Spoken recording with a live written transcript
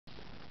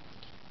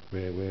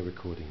We're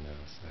recording now,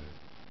 so.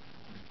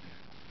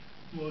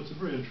 Well, it's a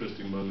very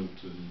interesting moment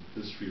in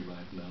history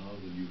right now.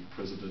 The new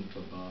President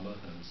Obama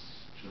has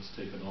just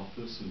taken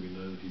office, and we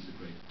know that he's a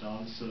great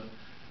dancer.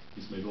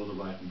 He's made all the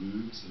right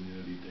moves in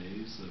the early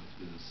days of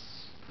his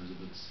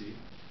presidency.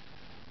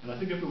 And I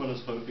think everyone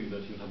is hoping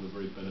that he'll have a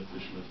very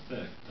beneficial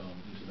effect on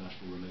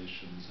international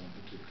relations and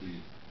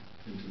particularly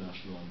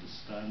international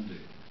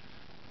understanding.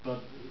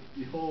 But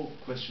the whole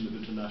question of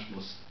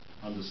international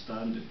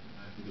understanding,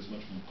 I think, is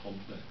much more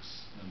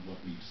complex than what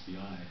meets the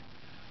eye.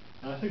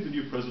 And I think the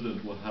new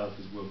president will have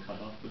his work cut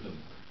out for him.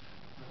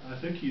 I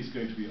think he's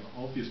going to be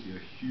obviously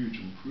a huge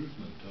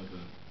improvement over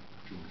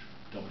George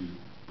W.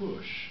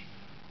 Bush,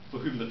 for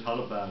whom the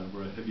Taliban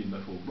were a heavy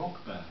metal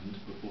rock band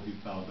before he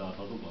found out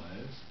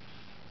otherwise.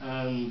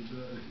 And,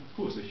 of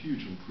course, a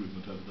huge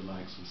improvement over the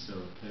likes of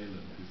Sarah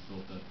Palin, who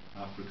thought that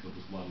Africa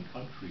was one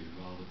country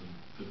rather than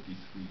 53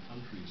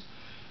 countries.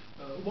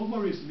 What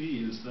worries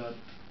me is that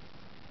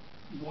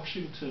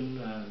Washington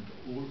and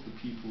all of the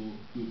people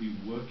who will be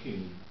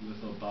working with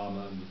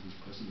Obama and with his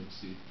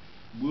presidency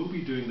will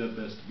be doing their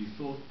best to be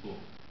thoughtful.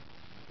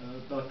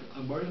 But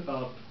I'm worried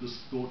about this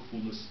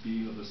thoughtfulness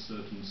being of a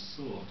certain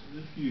sort.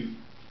 If you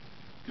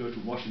go to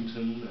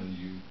Washington and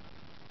you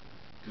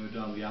go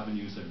down the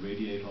avenues that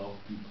radiate off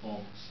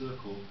DuPont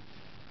Circle,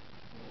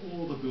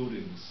 all the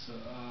buildings,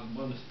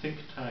 one think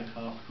tank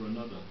after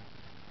another.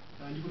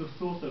 And you would have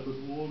thought that with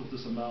all of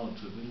this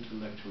amount of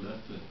intellectual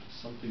effort,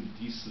 something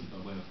decent by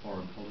way of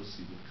foreign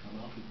policy would come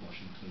out of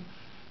Washington.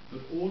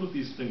 But all of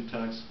these think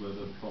tanks,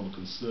 whether from a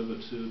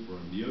conservative or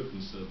a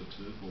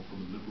neoconservative or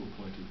from a liberal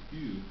point of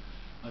view,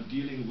 are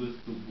dealing with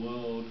the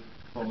world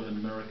from an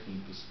American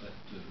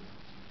perspective.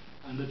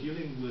 And they're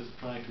dealing with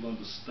trying to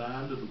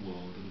understand the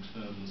world in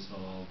terms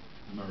of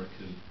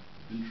American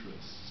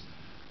interests.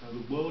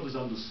 The world is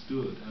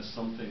understood as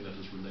something that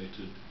is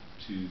related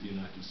to the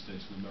United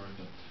States of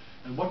America.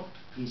 And what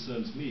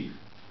concerns me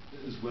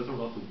is whether or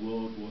not the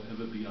world will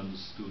ever be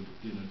understood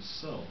in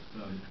itself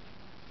and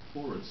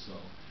for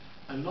itself.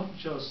 And not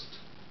just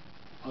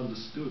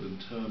understood in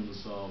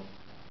terms of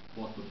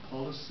what the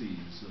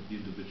policies of the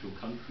individual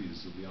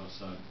countries of the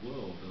outside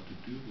world are to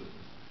do with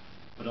it,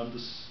 but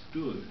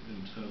understood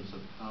in terms of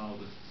how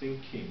the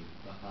thinking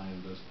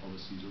behind those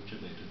policies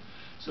originated.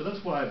 So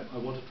that's why I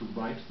wanted to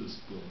write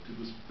this book. It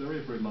was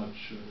very, very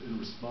much in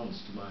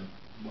response to my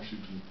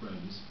Washington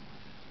friends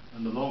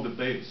and the long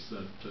debates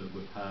that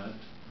we've had,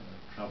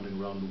 traveling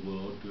around the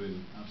world, doing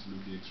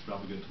absolutely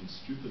extravagant and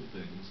stupid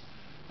things,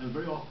 and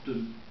very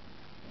often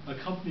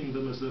accompanying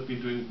them as they've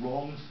been doing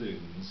wrong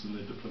things in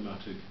their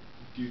diplomatic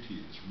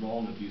duties,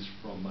 wrong at least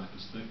from my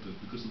perspective,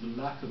 because of the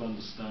lack of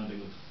understanding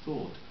of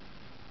thought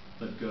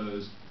that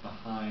goes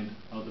behind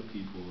other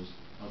people's,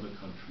 other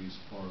countries'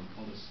 foreign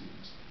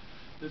policies.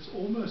 It's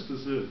almost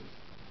as if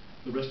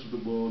the rest of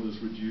the world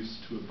is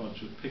reduced to a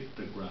bunch of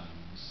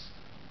pictograms.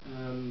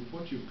 And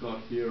what you've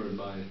got here in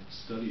my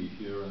study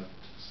here at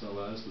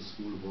SOAS, the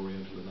School of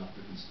Oriental and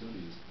African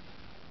Studies,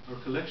 are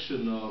a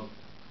collection of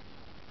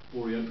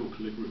Oriental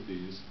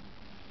calligraphies.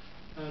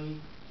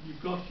 And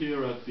you've got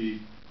here at the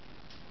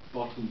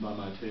bottom by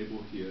my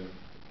table here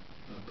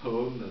a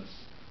poem that's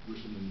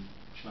written in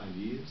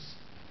Chinese.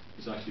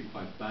 It's actually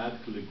quite bad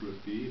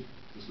calligraphy.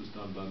 This was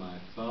done by my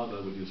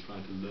father when he was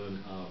trying to learn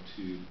how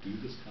to do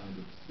this kind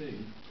of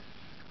thing.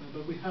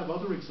 But we have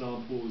other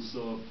examples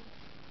of,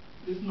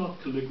 if not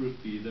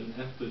calligraphy, then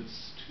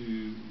efforts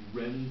to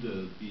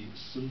render the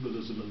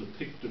symbolism and the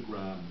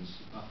pictograms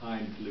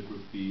behind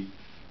calligraphy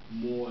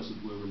more, as it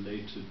were,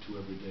 related to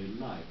everyday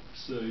life.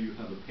 So you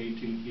have a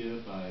painting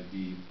here by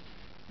the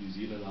New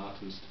Zealand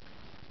artist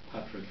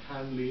Patrick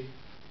Hanley,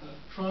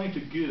 trying to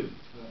give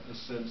a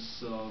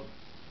sense of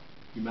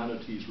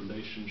humanity's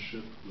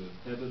relationship with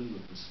heaven,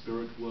 with the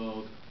spirit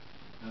world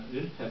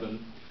in heaven.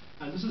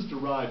 And this is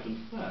derived, in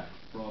fact,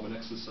 from an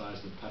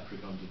exercise that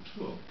Patrick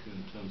undertook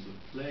in terms of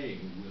playing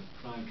with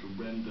trying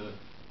to render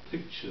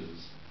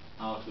pictures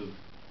out of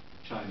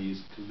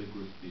Chinese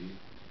calligraphy.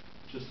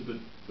 Just a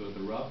bit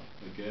further up,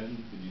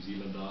 again, the New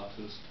Zealand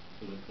artist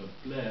Philippa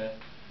Blair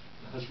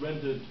has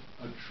rendered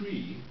a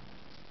tree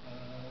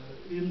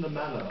in the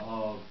manner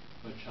of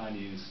a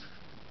Chinese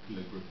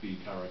calligraphy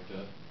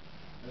character,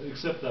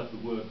 except that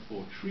the word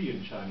for tree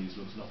in Chinese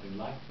looks nothing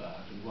like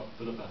that, and what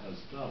Philippa has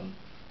done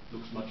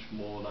looks much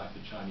more like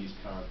the Chinese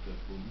character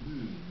for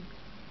moon.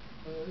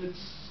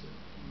 It's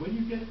when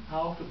you get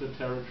out of the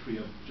territory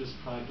of just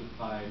trying to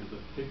find the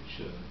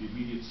picture, the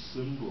immediate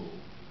symbol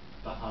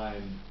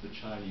behind the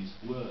Chinese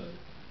word,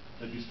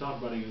 that you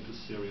start running into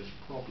serious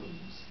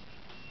problems.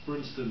 For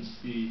instance,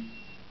 the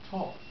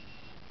top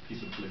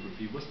piece of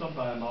calligraphy was done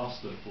by a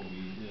master for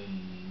me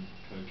in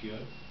Tokyo,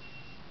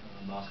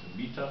 Master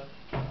Mita.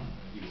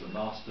 He was a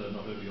master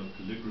not only of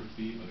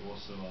calligraphy but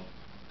also of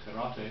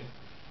karate.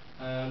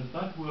 And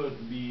that word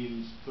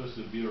means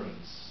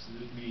perseverance,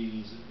 it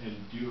means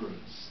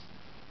endurance,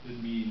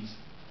 it means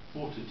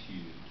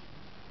fortitude.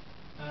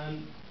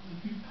 And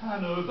if you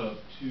pan over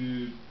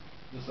to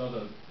this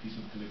other piece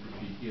of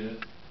calligraphy here,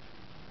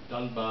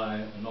 done by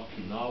an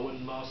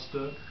Okinawan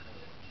master,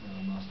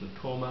 Master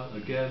Toma,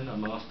 again a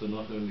master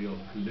not only of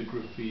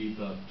calligraphy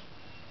but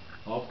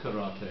of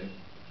karate.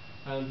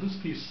 And this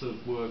piece of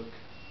work,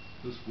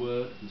 this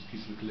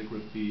piece of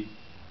calligraphy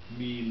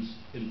means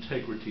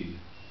integrity.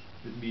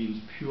 It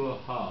means pure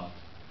heart,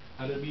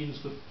 and it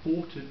means the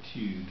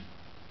fortitude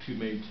to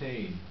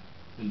maintain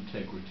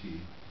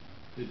integrity.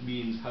 It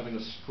means having a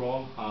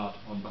strong heart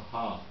on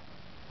behalf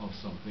of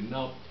something.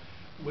 Now,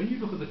 when you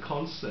look at the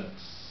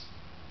concepts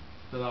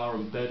that are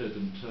embedded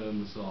in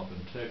terms of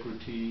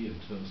integrity, in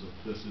terms of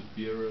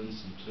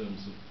perseverance, in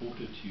terms of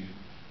fortitude,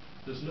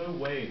 there's no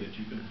way that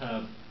you can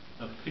have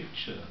a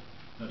picture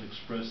that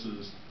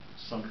expresses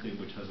something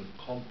which has a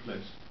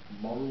complex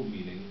moral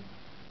meaning,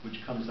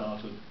 which comes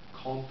out of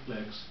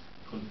complex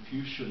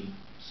Confucian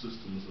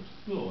systems of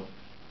thought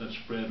that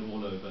spread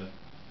all over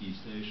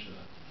East Asia.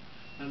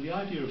 And the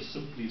idea of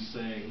simply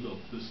saying, look,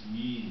 this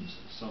means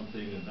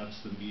something and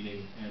that's the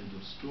meaning, end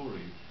of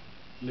story,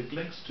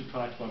 neglects to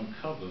try to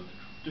uncover the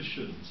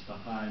traditions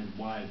behind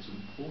why it's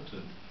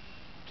important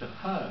to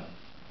have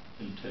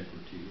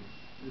integrity.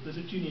 There's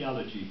a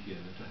genealogy here.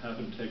 To have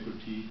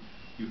integrity,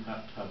 you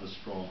have to have a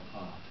strong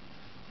heart.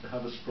 To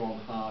have a strong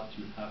heart,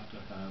 you have to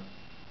have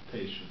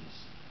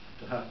patience.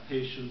 To have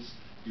patience,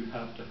 you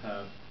have to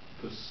have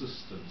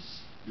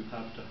persistence. You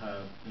have to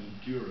have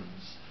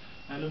endurance.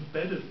 And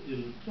embedded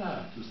in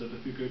that is that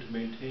if you're going to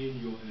maintain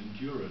your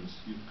endurance,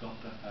 you've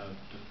got to have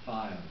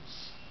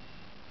defiance.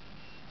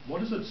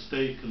 What is at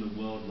stake in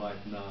the world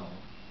right now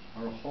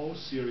are a whole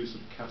series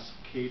of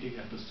cascading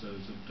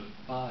episodes of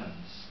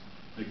defiance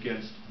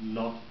against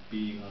not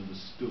being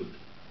understood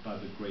by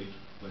the great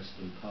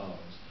Western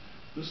powers.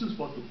 This is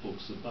what the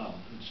book's about.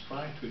 It's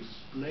trying to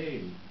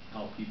explain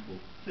how people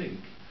think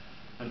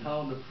and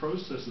how in the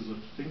processes of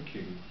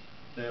thinking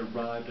they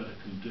arrived at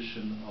a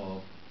condition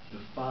of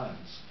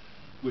defiance,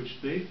 which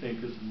they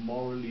think is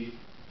morally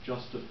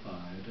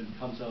justified and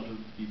comes out of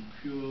the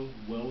pure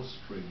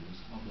wellsprings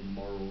of a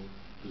moral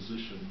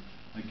position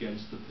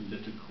against the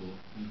political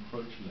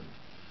encroachment.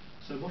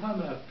 So what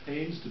I'm at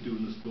pains to do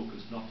in this book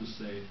is not to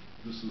say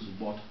this is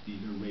what the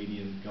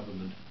Iranian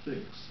government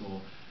thinks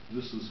or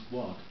this is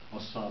what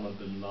Osama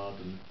bin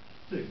Laden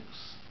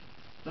thinks.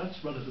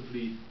 That's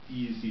relatively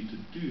easy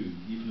to do,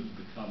 even if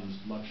it becomes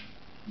much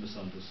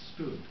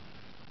misunderstood.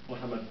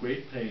 What I'm at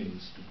great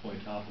pains to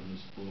point out in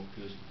this book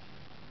is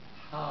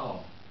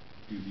how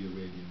do the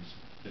Iranians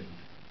think?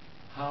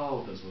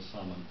 How does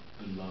Osama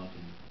bin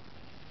Laden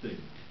think?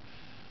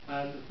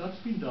 And that's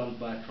been done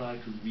by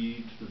trying to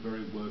read the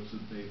very works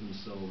that they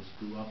themselves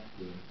grew up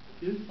with.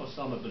 If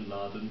Osama bin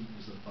Laden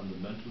is a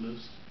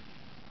fundamentalist,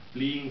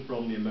 fleeing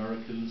from the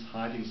Americans,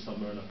 hiding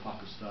somewhere in a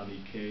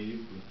Pakistani cave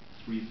with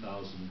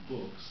 3,000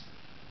 books,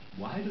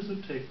 why does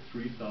it take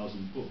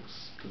 3,000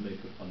 books to make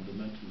a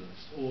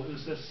fundamentalist? Or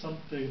is there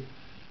something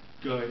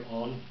going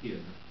on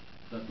here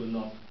that we're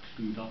not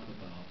clued up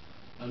about?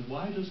 And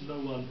why does no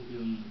one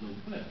in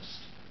the West,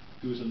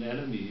 who is an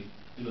enemy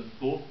in a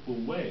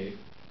thoughtful way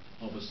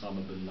of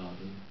Osama bin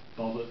Laden,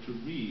 bother to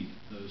read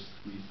those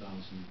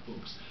 3,000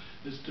 books?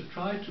 Is to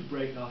try to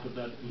break out of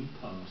that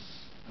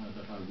impasse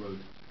that I wrote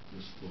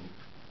this book.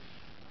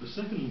 The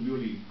second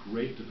really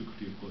great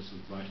difficulty, of course,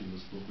 of writing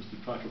this book was to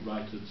try to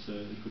write it so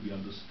it could be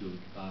understood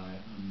by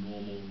a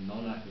normal,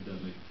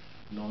 non-academic,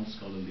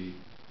 non-scholarly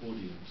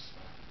audience.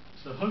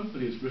 So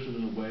hopefully it's written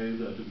in a way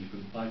that if you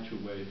can fight your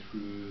way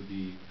through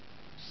the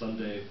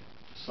Sunday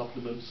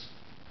supplements,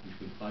 you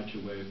can fight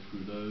your way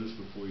through those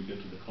before you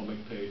get to the comic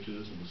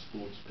pages and the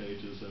sports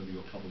pages over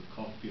your cup of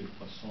coffee and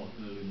croissant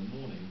early in the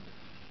morning,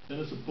 then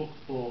it's a book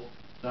for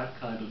that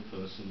kind of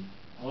person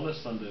on a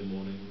Sunday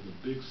morning with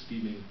a big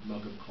steaming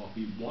mug of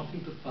coffee,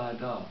 wanting to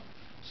find out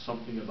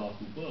something about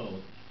the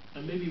world,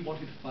 and maybe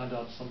wanting to find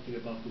out something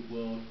about the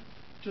world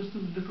just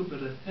a little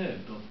bit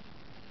ahead of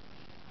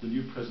the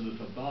new President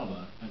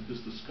Obama and his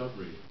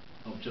discovery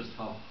of just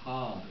how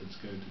hard it's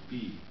going to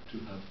be to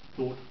have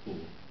thoughtful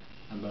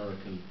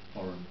American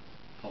foreign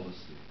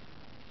policy.